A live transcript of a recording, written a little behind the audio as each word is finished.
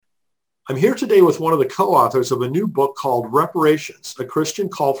I'm here today with one of the co-authors of a new book called Reparations, A Christian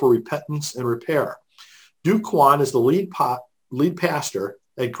Call for Repentance and Repair. Kwon is the lead pastor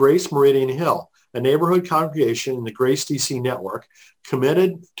at Grace Meridian Hill, a neighborhood congregation in the Grace DC network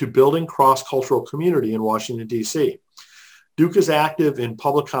committed to building cross-cultural community in Washington, D.C. Duke is active in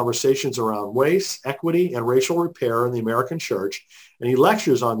public conversations around race, equity, and racial repair in the American church, and he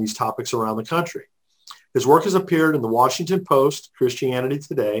lectures on these topics around the country. His work has appeared in the Washington Post, Christianity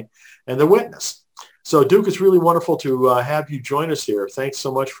Today, and The Witness. So, Duke, it's really wonderful to have you join us here. Thanks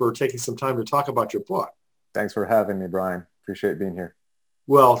so much for taking some time to talk about your book. Thanks for having me, Brian. Appreciate being here.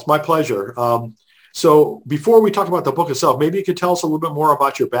 Well, it's my pleasure. So before we talk about the book itself, maybe you could tell us a little bit more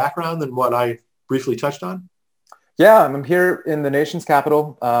about your background than what I briefly touched on. Yeah, I'm here in the nation's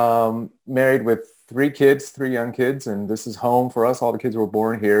capital, married with three young kids, and this is home for us. All the kids were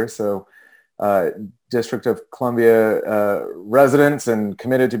born here. So District of Columbia residents and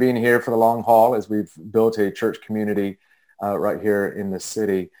committed to being here for the long haul as we've built a church community right here in the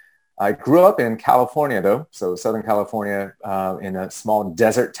city. I grew up in California, though, so Southern California, in a small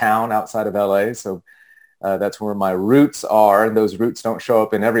desert town outside of LA. So that's where my roots are. Those roots don't show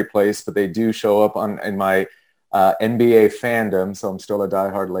up in every place, but they do show up in my NBA fandom. So I'm still a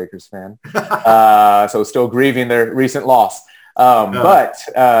diehard Lakers fan. So still grieving their recent loss. But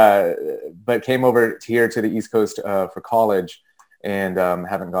came over here to the East Coast for college and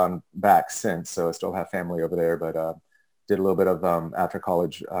haven't gone back since. So I still have family over there, but did a little bit of after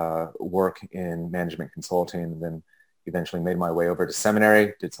college work in management consulting, and then eventually made my way over to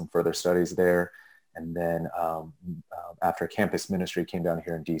seminary, did some further studies there. And then after campus ministry, came down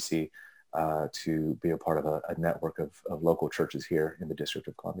here in DC to be a part of a network of local churches here in the District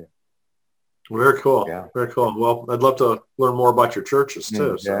of Columbia. Very cool. Yeah. Very cool. Well, I'd love to learn more about your churches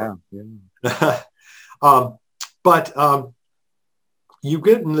too. Yeah. You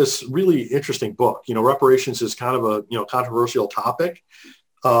get in this really interesting book. Reparations is kind of a controversial topic,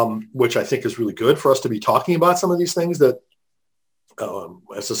 which I think is really good for us to be talking about some of these things that,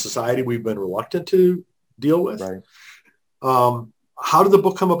 as a society, we've been reluctant to deal with. Right. How did the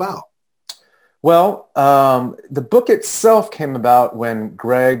book come about? Well, the book itself came about when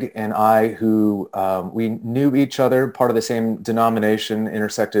Greg and I, who we knew each other, part of the same denomination,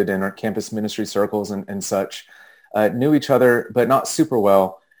 intersected in our campus ministry circles and such, knew each other, but not super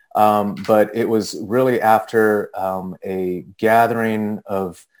well. But it was really after a gathering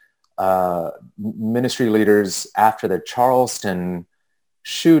of ministry leaders after the Charleston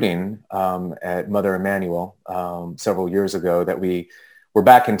shooting at Mother Emanuel several years ago that we were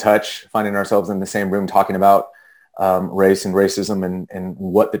back in touch, finding ourselves in the same room talking about race and racism and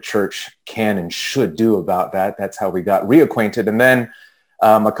what the church can and should do about that. That's how we got reacquainted. And then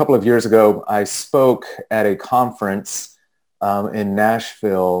a couple of years ago, I spoke at a conference in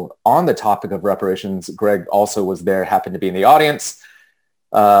Nashville on the topic of reparations. Greg also was there, happened to be in the audience.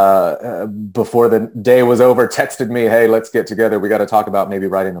 Before the day was over, texted me, hey, let's get together. We got to talk about maybe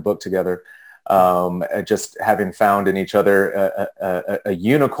writing a book together. Just having found in each other a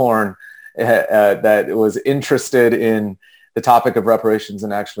unicorn that was interested in the topic of reparations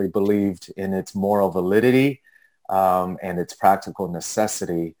and actually believed in its moral validity and its practical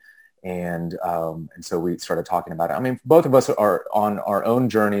necessity. And so we started talking about it. I mean, both of us are on our own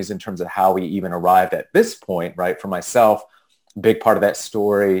journeys in terms of how we even arrived at this point, right? For myself, a big part of that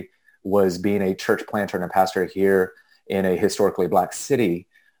story was being a church planter and a pastor here in a historically Black city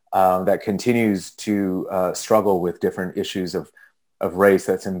that continues to struggle with different issues of race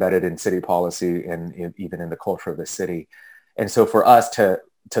that's embedded in city policy and even in the culture of the city. And so for us to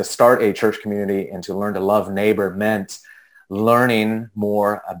start a church community and to learn to love neighbor meant learning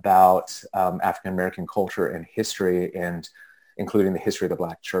more about African-American culture and history, and including the history of the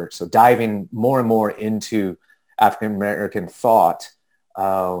Black church. So diving more and more into African-American thought,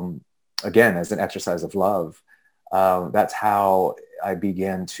 again, as an exercise of love. That's how I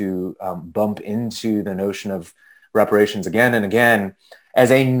began to bump into the notion of reparations again and again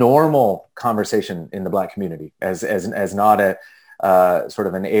as a normal conversation in the Black community, as not a sort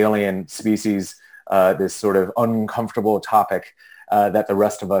of an alien species, this sort of uncomfortable topic that the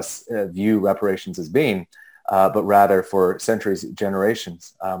rest of us view reparations as being, but rather for centuries,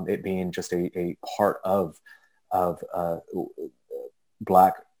 generations, it being just a part of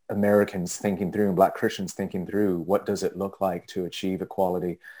Black Americans thinking through and Black Christians thinking through what does it look like to achieve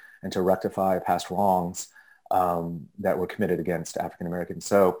equality and to rectify past wrongs that were committed against African Americans.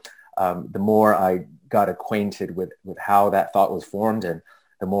 So the more I got acquainted with how that thought was formed, and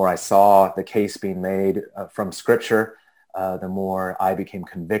the more I saw the case being made from Scripture, the more I became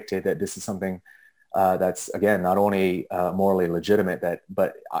convicted that this is something that's, again, not only morally legitimate,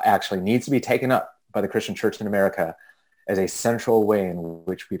 but actually needs to be taken up by the Christian church in America as a central way in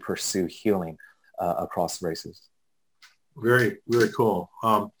which we pursue healing across races. Very, very cool.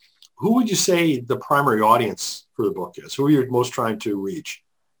 Who would you say the primary audience for the book is? Who are you most trying to reach?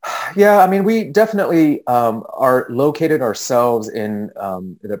 Yeah, I mean, we definitely are located ourselves in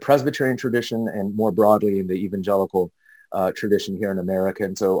the Presbyterian tradition and more broadly in the evangelical tradition here in America.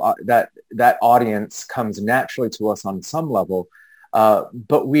 And so that audience comes naturally to us on some level.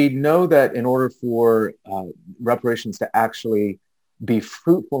 But we know that in order for reparations to actually be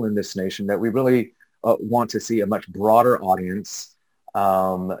fruitful in this nation, that we really want to see a much broader audience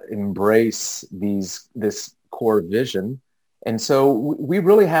embrace this core vision. And so we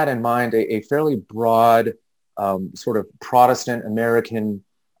really had in mind a fairly broad sort of Protestant American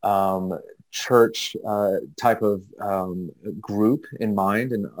church type of group in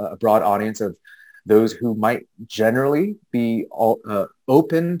mind, and a broad audience of those who might generally be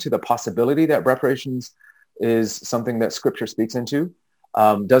open to the possibility that reparations is something that Scripture speaks into.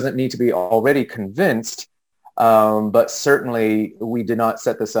 Doesn't need to be already convinced, but certainly we did not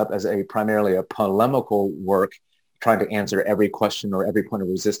set this up as primarily a polemical work trying to answer every question or every point of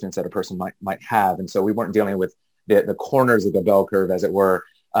resistance that a person might have. And so we weren't dealing with the corners of the bell curve, as it were,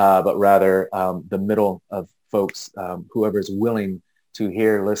 but rather the middle of folks, whoever is willing to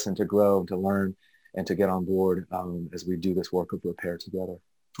hear, listen, to grow, to learn, and to get on board as we do this work of repair together.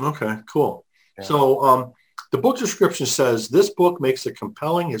 Okay, cool. Yeah. So the book description says this book makes a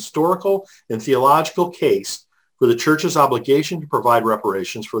compelling historical and theological case for the church's obligation to provide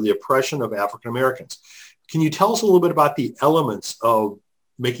reparations for the oppression of African Americans. Can you tell us a little bit about the elements of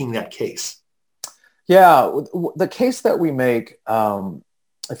making that case? Yeah, the case that we make,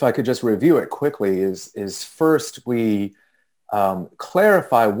 if I could just review it quickly, is first we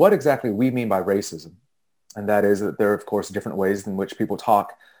clarify what exactly we mean by racism. And that is that there are, of course, different ways in which people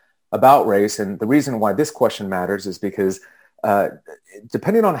talk about race. And the reason why this question matters is because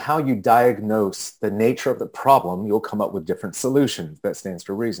depending on how you diagnose the nature of the problem, you'll come up with different solutions. That stands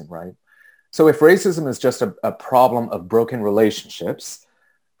to reason, right? So if racism is just a problem of broken relationships,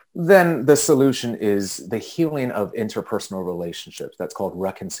 then the solution is the healing of interpersonal relationships. That's called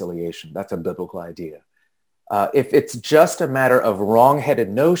reconciliation. That's a biblical idea. If it's just a matter of wrong-headed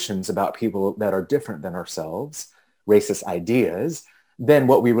notions about people that are different than ourselves, racist ideas, then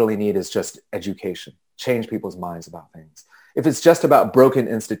what we really need is just education, change people's minds about things. If it's just about broken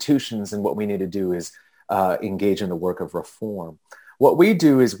institutions, then what we need to do is engage in the work of reform. What we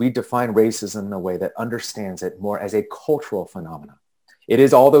do is we define racism in a way that understands it more as a cultural phenomenon. It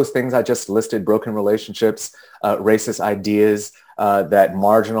is all those things I just listed: broken relationships, racist ideas that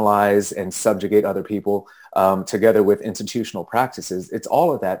marginalize and subjugate other people, together with institutional practices. It's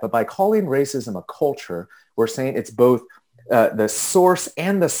all of that. But by calling racism a culture, we're saying it's both the source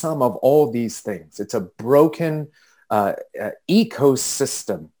and the sum of all these things. It's a broken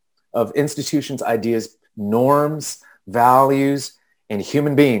ecosystem of institutions, ideas, norms, values, and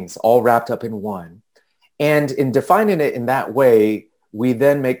human beings all wrapped up in one. And in defining it in that way, we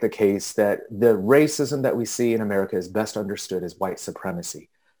then make the case that the racism that we see in America is best understood as white supremacy.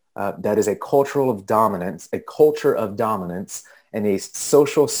 That is a culture of dominance and a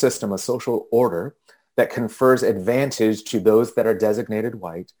social system, a social order that confers advantage to those that are designated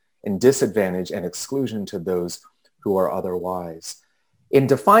white and disadvantage and exclusion to those who are otherwise. In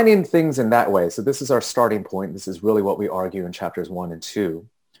defining things in that way, so this is our starting point. This is really what we argue in chapters 1 and 2.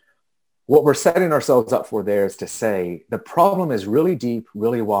 What we're setting ourselves up for there is to say the problem is really deep,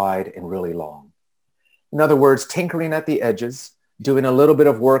 really wide, and really long. In other words, tinkering at the edges, doing a little bit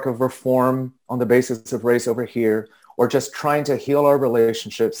of work of reform on the basis of race over here, or just trying to heal our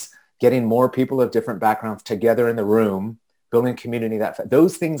relationships, getting more people of different backgrounds together in the room, building community,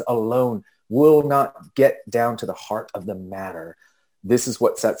 those things alone will not get down to the heart of the matter. This is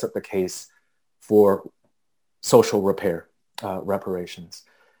what sets up the case for social repair, reparations.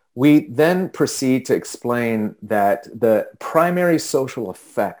 We then proceed to explain that the primary social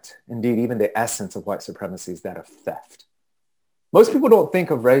effect, indeed even the essence of white supremacy, is that of theft. Most people don't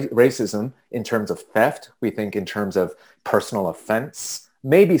think of racism in terms of theft. We think in terms of personal offense,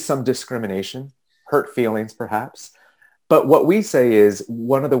 maybe some discrimination, hurt feelings perhaps. But what we say is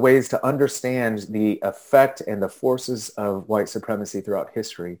one of the ways to understand the effect and the forces of white supremacy throughout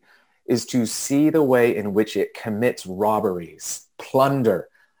history is to see the way in which it commits robberies, plunder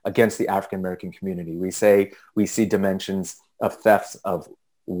against the African American community. We say we see dimensions of thefts of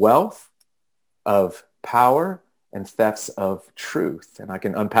wealth, of power, and thefts of truth. And I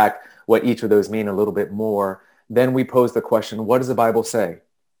can unpack what each of those mean a little bit more. Then we pose the question, what does the Bible say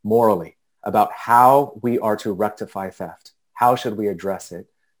morally about how we are to rectify theft. How should we address it?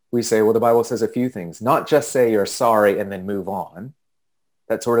 We say, well, the Bible says a few things, not just say you're sorry and then move on.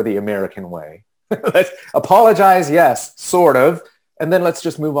 That's sort of the American way. Let's apologize, yes, sort of, and then let's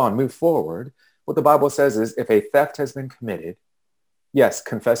just move on, move forward. What the Bible says is if a theft has been committed, yes,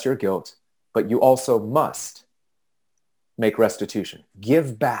 confess your guilt, but you also must make restitution.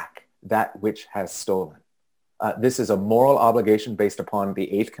 Give back that which has stolen. This is a moral obligation based upon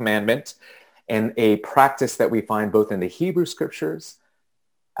the eighth commandment and a practice that we find both in the Hebrew scriptures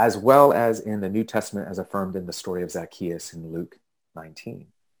as well as in the New Testament as affirmed in the story of Zacchaeus in Luke 19.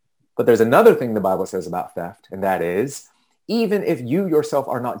 But there's another thing the Bible says about theft, and that is, even if you yourself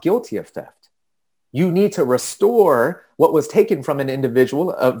are not guilty of theft, you need to restore what was taken from an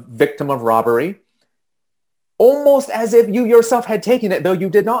individual, a victim of robbery, almost as if you yourself had taken it, though you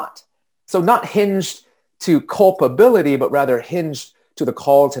did not. So not hinged to culpability, but rather hinged to the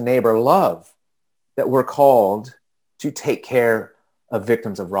call to neighbor love, that we're called to take care of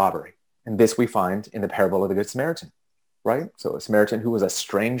victims of robbery. And this we find in the parable of the Good Samaritan, right? So a Samaritan who was a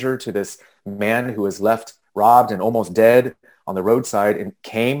stranger to this man who was left robbed and almost dead on the roadside and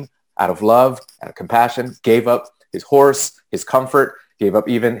came out of love, out of compassion, gave up his horse, his comfort, gave up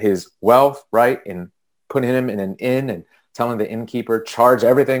even his wealth, right? And putting him in an inn and telling the innkeeper, charge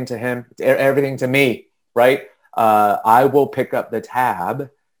everything to him, everything to me, right? I will pick up the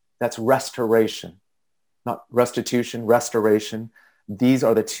tab. That's restoration, not restitution, restoration. These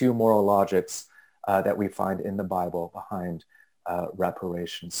are the two moral logics that we find in the Bible behind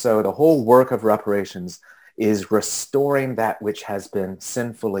reparations. So the whole work of reparations is restoring that which has been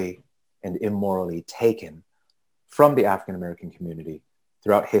sinfully and immorally taken from the African-American community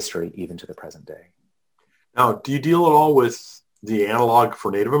throughout history, even to the present day. Now, do you deal at all with the analog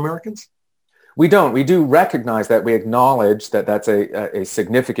for Native Americans? We don't. We do recognize that. We acknowledge that that's a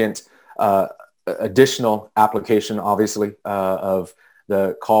significant additional application, obviously, of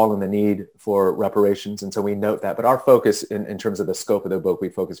the call and the need for reparations. And so we note that. But our focus in terms of the scope of the book, we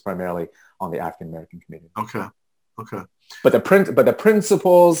focus primarily on the African-American community. Okay. But the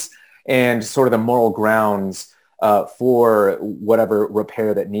principles and sort of the moral grounds for whatever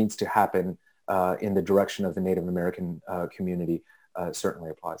repair that needs to happen in the direction of the Native American community certainly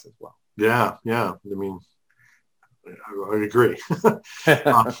applies as well. Yeah. I mean, I agree.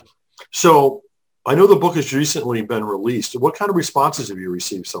 So I know the book has recently been released. What kind of responses have you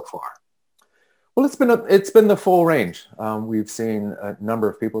received so far? Well, it's been the full range. We've seen a number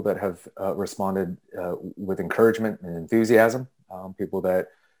of people that have responded with encouragement and enthusiasm. People that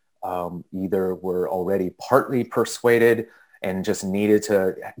either were already partly persuaded and just needed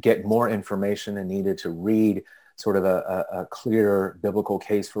to get more information and needed to read sort of a clear biblical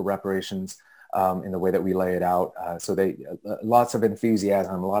case for reparations in the way that we lay it out. So lots of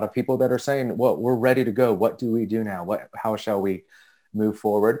enthusiasm, a lot of people that are saying, well, we're ready to go. What do we do now? How shall we move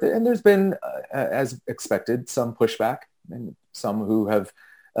forward? And there's been, as expected, some pushback and some who have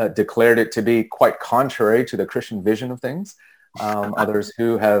declared it to be quite contrary to the Christian vision of things. Others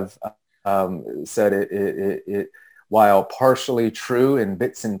who have said it, while partially true in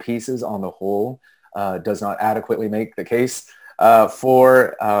bits and pieces on the whole, does not adequately make the case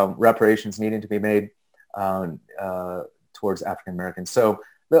for reparations needing to be made towards African Americans. So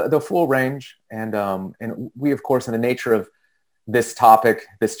the full range, and we, of course, in the nature of this topic,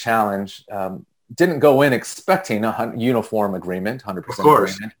 this challenge, didn't go in expecting a uniform agreement, 100%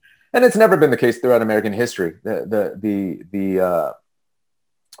 agreement, and it's never been the case throughout American history. The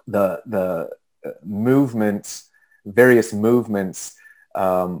movements, various movements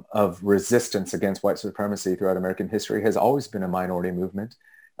of resistance against white supremacy throughout American history has always been a minority movement,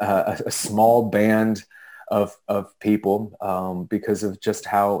 a small band of people because of just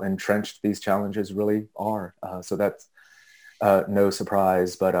how entrenched these challenges really are. So that's no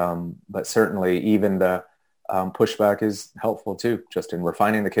surprise, but certainly even the pushback is helpful too, just in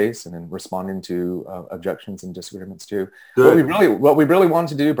refining the case and in responding to objections and disagreements too. What we really want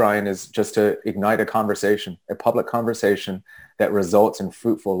to do, Brian, is just to ignite a conversation, a public conversation that results in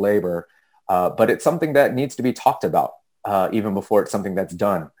fruitful labor. But it's something that needs to be talked about even before it's something that's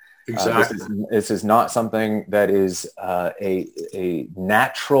done. Exactly. This is not something that is a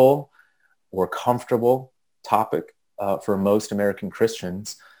natural or comfortable topic for most American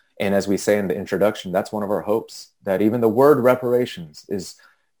Christians. And as we say in the introduction, that's one of our hopes, that even the word reparations is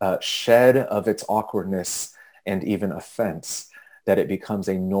shed of its awkwardness and even offense, that it becomes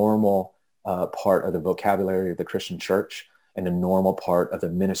a normal part of the vocabulary of the Christian church and a normal part of the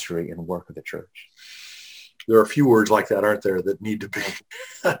ministry and work of the church. There are a few words like that, aren't there, that need to be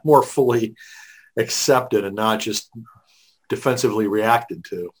more fully accepted and not just defensively reacted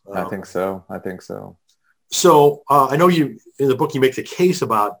to. I think so. So I know you in the book you make the case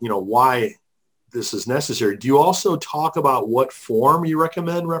about why this is necessary. Do you also talk about what form you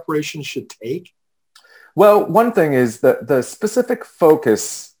recommend reparations should take? Well, one thing is that the specific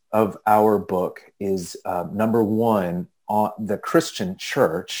focus of our book is number one on the Christian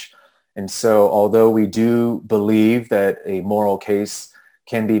church. And so although we do believe that a moral case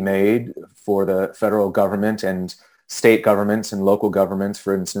can be made for the federal government and state governments and local governments,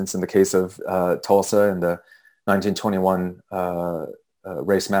 for instance, in the case of Tulsa and the 1921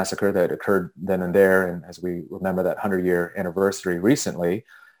 race massacre that occurred then and there, and as we remember that 100-year anniversary recently,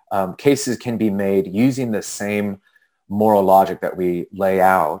 cases can be made using the same moral logic that we lay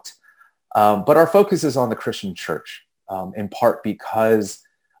out. But our focus is on the Christian church, in part because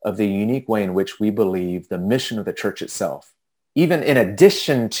of the unique way in which we believe the mission of the church itself, even in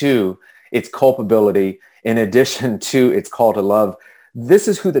addition to its culpability, in addition to its call to love, this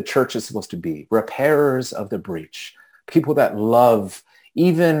is who the church is supposed to be: repairers of the breach, people that love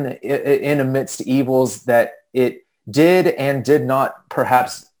even in amidst evils that it did and did not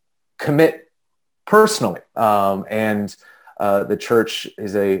perhaps commit personally. And the church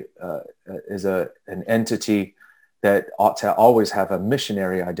is an entity that ought to always have a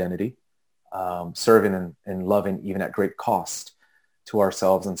missionary identity, serving and loving even at great cost to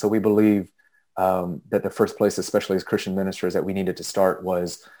ourselves. And so we believe that the first place, especially as Christian ministers, that we needed to start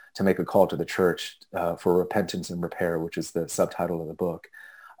was to make a call to the church for repentance and repair, which is the subtitle of the book.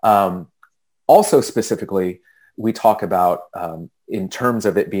 Also specifically, we talk about in terms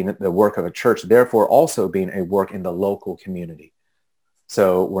of it being the work of a church, therefore also being a work in the local community.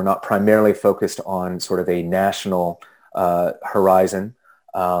 So we're not primarily focused on sort of a national horizon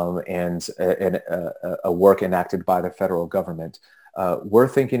and a work enacted by the federal government. We're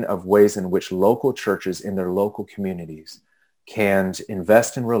thinking of ways in which local churches in their local communities can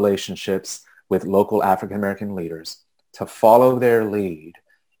invest in relationships with local African-American leaders, to follow their lead,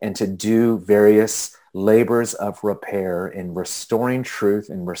 and to do various labors of repair in restoring truth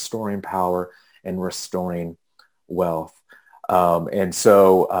and restoring power and restoring wealth. And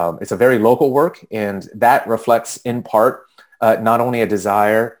so it's a very local work, and that reflects in part not only a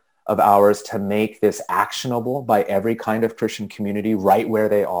desire of ours to make this actionable by every kind of Christian community right where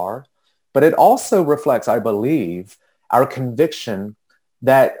they are, but it also reflects, I believe, our conviction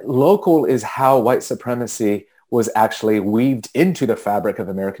that local is how white supremacy was actually weaved into the fabric of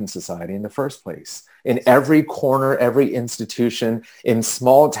American society in the first place. In every corner, every institution, in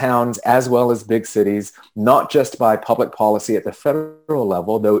small towns as well as big cities, not just by public policy at the federal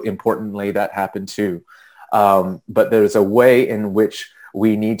level, though importantly that happened too. But there's a way in which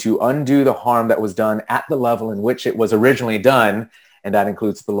we need to undo the harm that was done at the level in which it was originally done, and that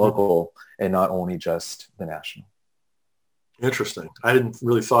includes the local and not only just the national. Interesting. I didn't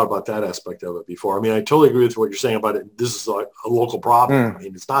really thought about that aspect of it before. I mean, I totally agree with what you're saying about it. This is like a local problem. I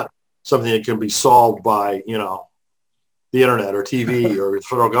mean, it's not something that can be solved by, the internet or TV or the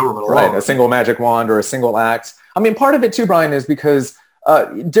federal government alone. Right, a single magic wand or a single act. I mean, part of it too, Brian, is because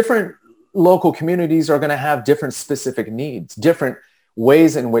different local communities are going to have different specific needs, different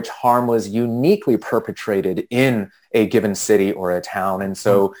ways in which harm was uniquely perpetrated in a given city or a town. And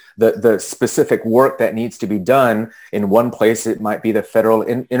so the specific work that needs to be done in one place, it might be the federal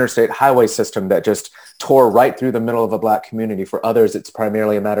interstate highway system that just tore right through the middle of a Black community. For others, it's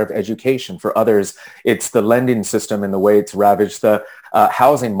primarily a matter of education. For others, it's the lending system and the way it's ravaged the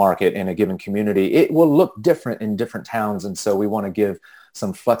housing market in a given community. It will look different in different towns. And so we want to give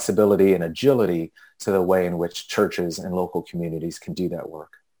some flexibility and agility to the way in which churches and local communities can do that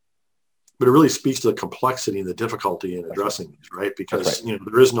work. But it really speaks to the complexity and the difficulty in addressing these, right? Because,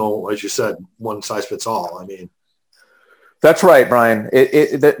 there is no, as you said, one size fits all. I mean, that's right, Brian.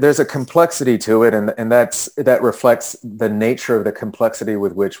 There's a complexity to it, and that reflects the nature of the complexity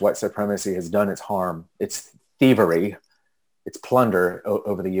with which white supremacy has done its harm, its thievery, its plunder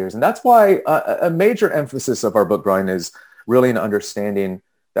over the years. And that's why a major emphasis of our book, Brian, is really an understanding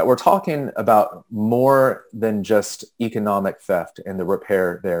that we're talking about more than just economic theft and the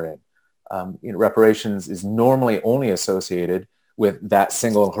repair therein. Reparations is normally only associated with that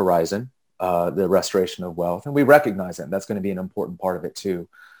single horizon, the restoration of wealth. And we recognize that. That's going to be an important part of it too.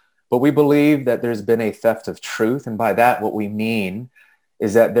 But we believe that there's been a theft of truth. And by that, what we mean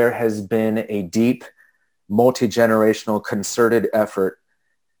is that there has been a deep, multi-generational concerted effort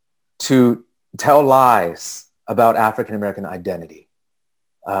to tell lies about African-American identity,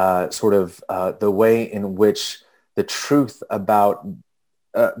 the way in which the truth about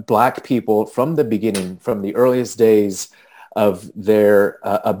Black people from the beginning, from the earliest days of their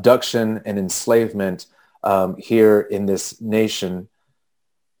abduction and enslavement, here in this nation,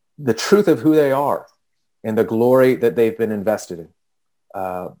 the truth of who they are and the glory that they've been invested in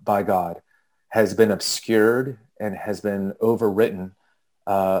by God has been obscured and has been overwritten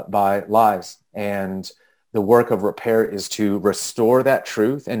by lies. And the work of repair is to restore that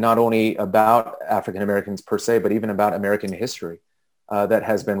truth, and not only about African Americans per se, but even about American history that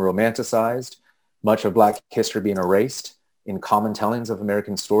has been romanticized, much of Black history being erased in common tellings of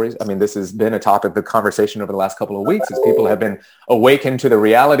American stories. I mean, this has been a topic of conversation over the last couple of weeks as people have been awakened to the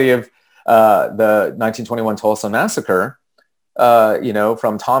reality of the 1921 Tulsa massacre,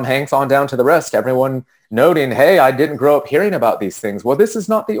 from Tom Hanks on down to the rest, everyone noting, hey, I didn't grow up hearing about these things. Well, this is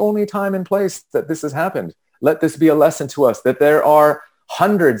not the only time and place that this has happened. Let this be a lesson to us that there are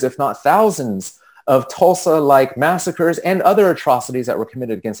hundreds, if not thousands, of Tulsa-like massacres and other atrocities that were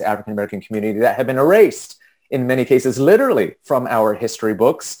committed against the African-American community that have been erased, in many cases, literally from our history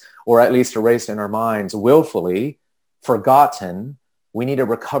books, or at least erased in our minds, willfully, forgotten. We need to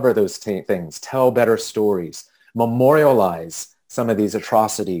recover those things, tell better stories, memorialize some of these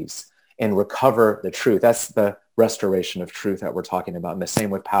atrocities, and recover the truth. That's the restoration of truth that we're talking about. And the same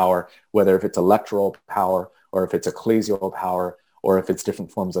with power, whether if it's electoral power or if it's ecclesial power or if it's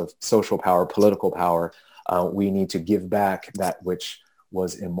different forms of social power, political power, we need to give back that which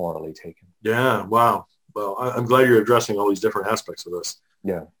was immorally taken. Yeah, wow. Well, I'm glad you're addressing all these different aspects of this.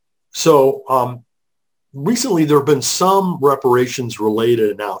 Yeah. So recently there have been some reparations related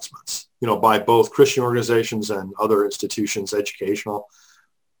announcements, by both Christian organizations and other institutions, educational.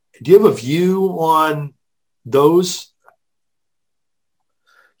 Do you have a view on those?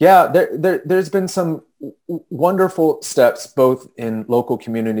 Yeah, there's been some wonderful steps, both in local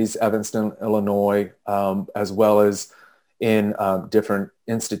communities, Evanston, Illinois, as well as in different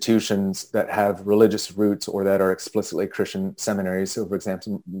institutions that have religious roots or that are explicitly Christian seminaries. So, for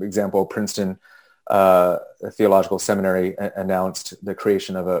example, Princeton Theological Seminary announced the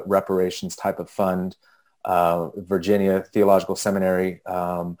creation of a reparations type of fund. Virginia Theological Seminary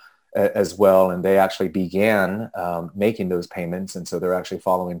as well, and they actually began making those payments, and so they're actually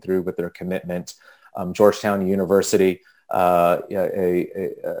following through with their commitment. Georgetown University,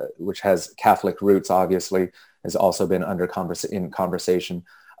 which has Catholic roots, obviously, has also been in conversation.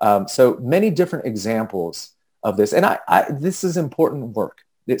 So many different examples of this, and this is important work.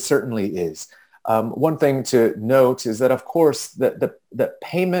 It certainly is. One thing to note is that, of course, the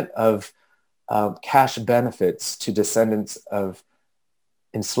payment of cash benefits to descendants of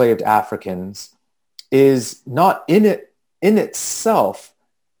enslaved Africans is not in itself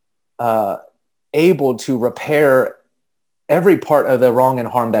able to repair every part of the wrong and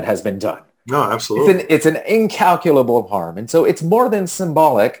harm that has been done. No, absolutely. It's an incalculable harm. And so it's more than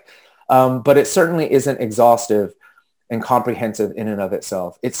symbolic, but it certainly isn't exhaustive and comprehensive in and of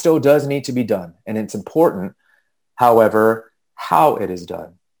itself. It still does need to be done. And it's important, however, how it is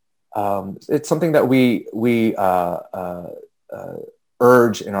done. It's something that we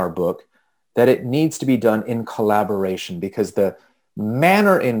urge in our book, that it needs to be done in collaboration, because the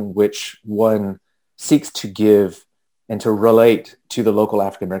manner in which one seeks to give and to relate to the local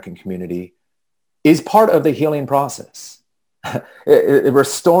African-American community is part of the healing process.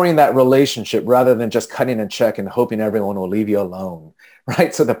 Restoring that relationship rather than just cutting a check and hoping everyone will leave you alone,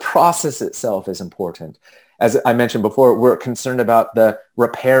 right? So the process itself is important. As I mentioned before, we're concerned about the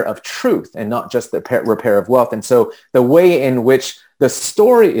repair of truth and not just the repair of wealth. And so the way in which the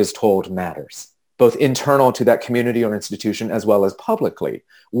story is told matters, both internal to that community or institution as well as publicly.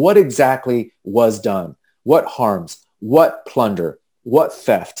 What exactly was done? What harms? What plunder? What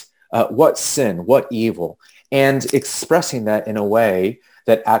theft? What sin? What evil? And expressing that in a way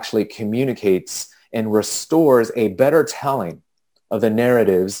that actually communicates and restores a better telling of the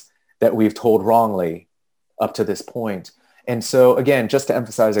narratives that we've told wrongly up to this point. And so, again, just to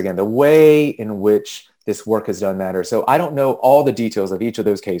emphasize again, the way in which this work is done matters. So I don't know all the details of each of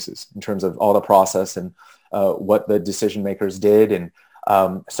those cases in terms of all the process and what the decision makers did. And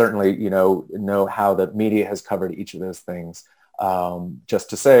certainly, know how the media has covered each of those things. Just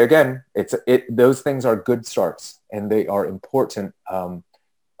to say, again, those things are good starts, and they are important,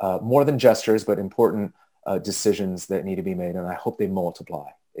 more than gestures, but important decisions that need to be made. And I hope they multiply.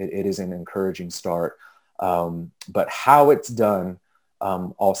 It is an encouraging start. But how it's done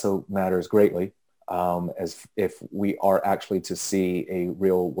also matters greatly, as if we are actually to see a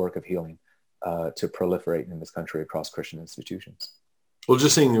real work of healing to proliferate in this country across Christian institutions. Well,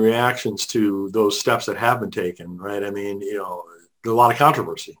 just seeing the reactions to those steps that have been taken, right? I mean, there's a lot of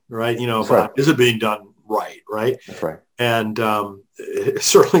controversy, right? Right. Is it being done right, right? That's right. And it's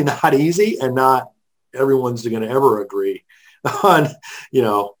certainly not easy, and not everyone's going to ever agree on,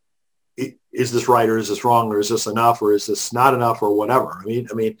 is this right or is this wrong or is this enough or is this not enough or whatever.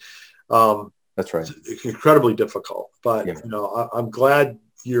 That's right. It's incredibly difficult, but Yeah. I'm glad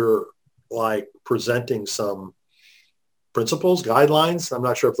you're like presenting some principles, guidelines. I'm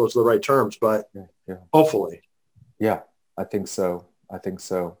not sure if those are the right terms, but hopefully. Yeah, I think so.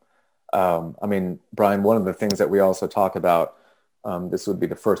 Brian, one of the things that we also talk about, this would be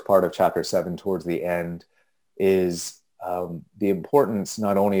the first part of chapter 7 towards the end, is the importance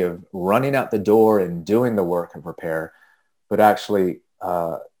not only of running out the door and doing the work of repair, but actually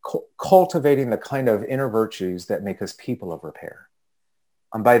cultivating the kind of inner virtues that make us people of repair.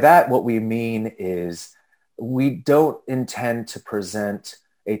 And by that, what we mean is we don't intend to present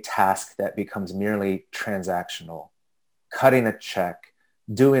a task that becomes merely transactional, cutting a check,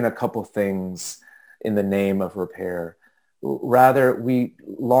 doing a couple things in the name of repair. Rather, we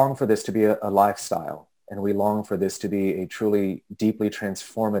long for this to be a lifestyle, and we long for this to be a truly deeply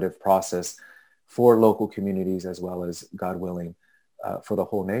transformative process for local communities as well as, God willing, for the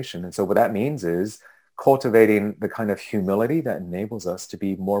whole nation. And so what that means is cultivating the kind of humility that enables us to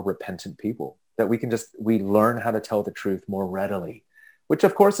be more repentant people, that we learn how to tell the truth more readily, which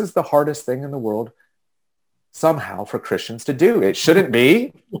of course is the hardest thing in the world somehow for Christians to do. It shouldn't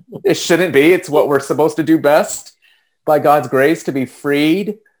be. It's what we're supposed to do best by God's grace, to be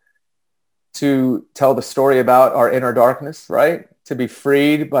freed to tell the story about our inner darkness, right? To be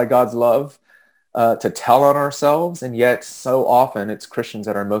freed by God's love, to tell on ourselves. And yet so often it's Christians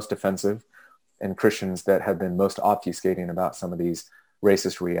that are most defensive and Christians that have been most obfuscating about some of these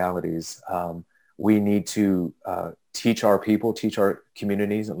racist realities. We need to teach our people, teach our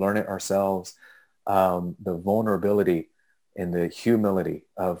communities, and learn it ourselves, the vulnerability and the humility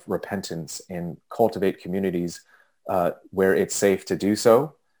of repentance, and cultivate communities where it's safe to do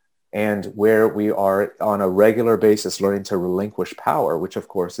so, and where we are on a regular basis learning to relinquish power, which of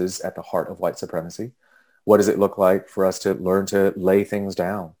course is at the heart of white supremacy. What does it look like for us to learn to lay things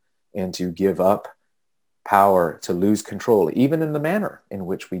down and to give up power, to lose control, even in the manner in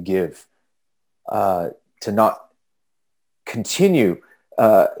which we give, to not continue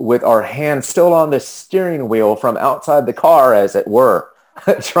with our hands still on the steering wheel from outside the car, as it were,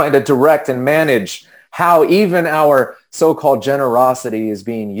 trying to direct and manage how even our so-called generosity is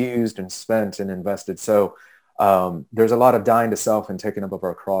being used and spent and invested. So there's a lot of dying to self and taking up of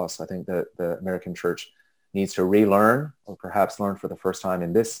our cross. I think that the American church needs to relearn, or perhaps learn for the first time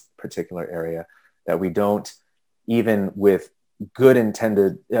in this particular area, that we don't, even with good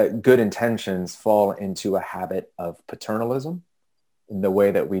intentions, fall into a habit of paternalism in the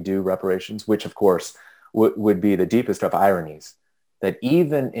way that we do reparations, which of course would be the deepest of ironies, that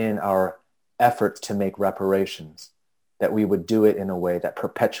even in our efforts to make reparations, that we would do it in a way that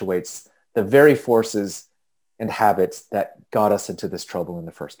perpetuates the very forces and habits that got us into this trouble in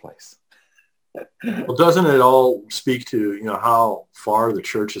the first place. Well, doesn't it all speak to, how far the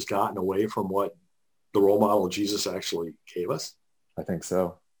church has gotten away from what the role model of Jesus actually gave us? I think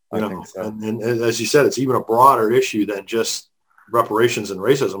so. And as you said, it's even a broader issue than just reparations and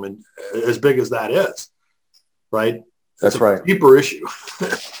racism, and as big as that is, right? That's right. Deeper issue.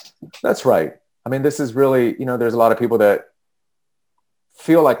 That's right. I mean, this is really, there's a lot of people that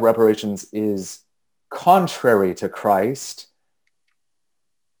feel like reparations is contrary to Christ,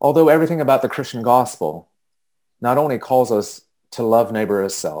 although everything about the Christian gospel not only calls us to love neighbor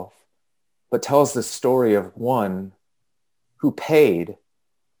as self, but tells the story of one who paid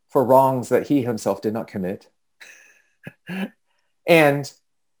for wrongs that he himself did not commit and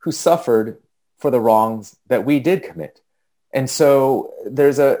who suffered for the wrongs that we did commit. And so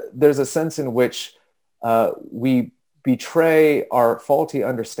there's a sense in which we betray our faulty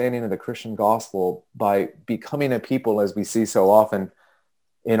understanding of the Christian gospel by becoming a people, as we see so often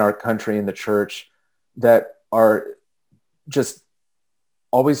in our country, in the church, that are just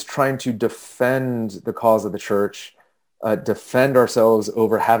always trying to defend the cause of the church, defend ourselves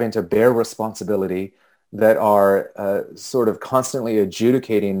over having to bear responsibility, that are sort of constantly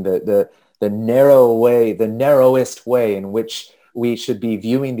adjudicating the narrow way, the narrowest way in which we should be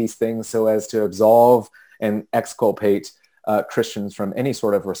viewing these things so as to absolve and exculpate Christians from any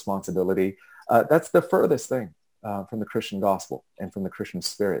sort of responsibility. That's the furthest thing from the Christian gospel and from the Christian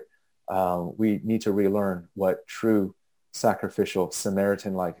spirit. We need to relearn what true sacrificial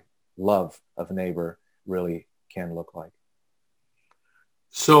Samaritan-like love of neighbor really can look like.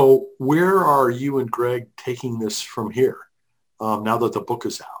 So where are you and Greg taking this from here now that the book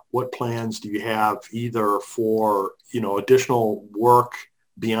is out? What plans do you have either for, additional work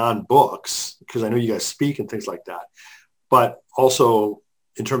beyond books? Because I know you guys speak and things like that, but also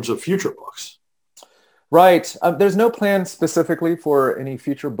in terms of future books. Right. There's no plan specifically for any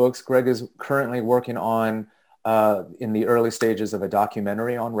future books. Greg is currently working on in the early stages of a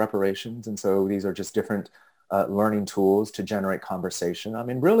documentary on reparations. And so these are just different learning tools to generate conversation. I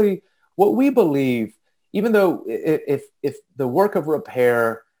mean, really what we believe, even though if the work of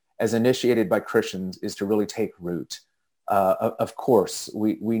repair as initiated by Christians is to really take root, of course,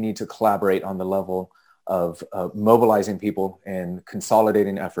 we need to collaborate on the level of mobilizing people and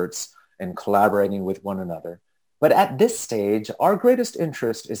consolidating efforts and collaborating with one another. But at this stage, our greatest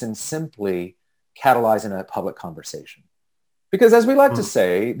interest is in simply catalyzing a public conversation. Because as we like to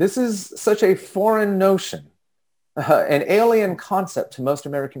say, this is such a foreign notion, an alien concept to most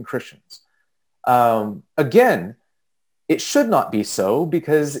American Christians. Again, it should not be so,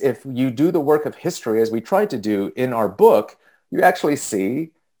 because if you do the work of history, as we tried to do in our book, you actually see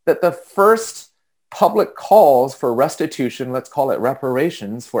that the first public calls for restitution, let's call it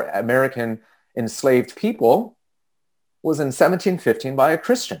reparations, for American enslaved people was in 1715 by a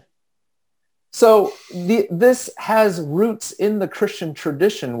Christian. So this has roots in the Christian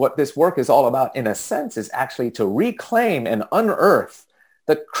tradition. What this work is all about, in a sense, is actually to reclaim and unearth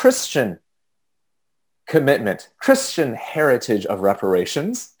the Christian commitment, Christian heritage of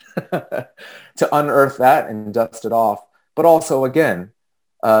reparations, to unearth that and dust it off. But also, again,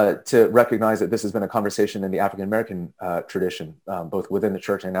 to recognize that this has been a conversation in the African-American tradition, both within the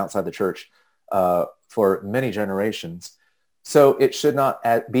church and outside the church, for many generations. So it should not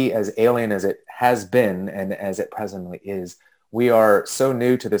be as alien as it has been and as it presently is. We are so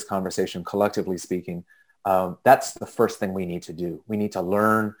new to this conversation, collectively speaking. That's the first thing we need to do. We need to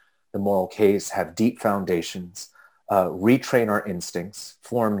learn the moral case, have deep foundations, retrain our instincts,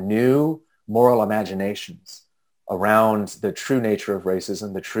 form new moral imaginations around the true nature of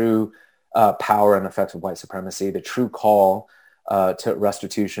racism, the true power and effects of white supremacy, the true call to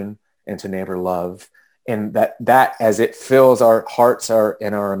restitution and to neighbor love. And that as it fills our hearts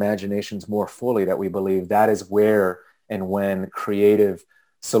and our imaginations more fully, that we believe that is where and when creative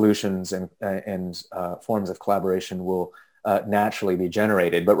solutions and forms of collaboration will naturally be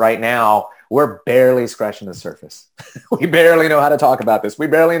generated. But right now, we're barely scratching the surface. We barely know how to talk about this. We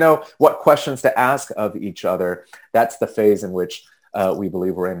barely know what questions to ask of each other. That's the phase in which we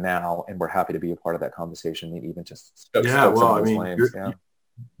believe we're in now, and we're happy to be a part of that conversation and even just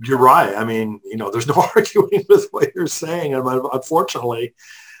You're right. I mean, there's no arguing with what you're saying. And unfortunately,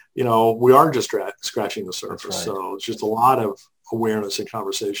 we are just scratching the surface. Right. So it's just a lot of awareness and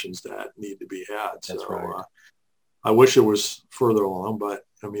conversations that need to be had. That's right. I wish it was further along, but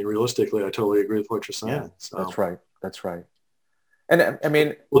I mean, realistically, I totally agree with what you're saying. Yeah, so. That's right. And I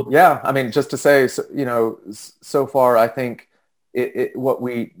mean, just to say, so far, I think what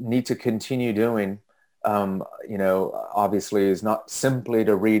we need to continue doing, obviously is not simply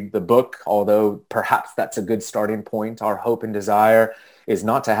to read the book, although perhaps that's a good starting point. Our hope and desire is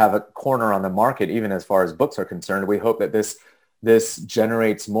not to have a corner on the market, even as far as books are concerned. We hope that this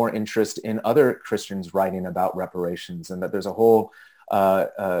generates more interest in other Christians writing about reparations, and that there's a whole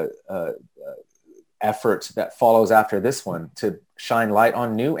effort that follows after this one to shine light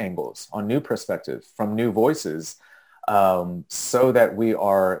on new angles, on new perspectives from new voices, so that we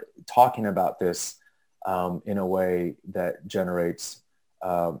are talking about this in a way that generates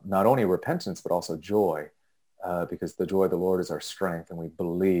not only repentance, but also joy, because the joy of the Lord is our strength, and we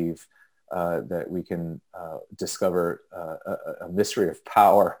believe that we can discover a mystery of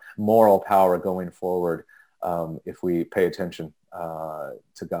power, moral power going forward, if we pay attention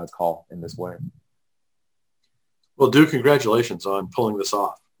to God's call in this way. Well, Duke, congratulations on pulling this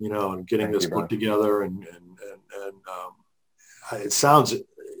off, and getting this book together. And it sounds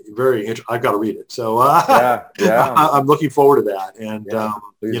very interesting. I've got to read it. So I'm looking forward to that. And,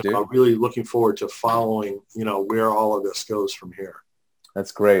 I'm really looking forward to following, where all of this goes from here.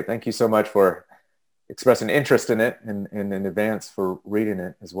 That's great. Thank you so much for expressing interest in it and in advance for reading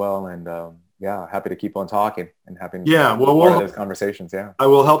it as well. And happy to keep on talking and having part of those conversations. Yeah, I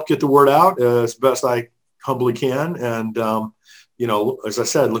will help get the word out as best I humbly can. And, as I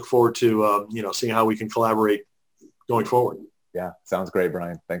said, look forward to, seeing how we can collaborate going forward. Yeah, sounds great,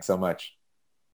 Brian. Thanks so much.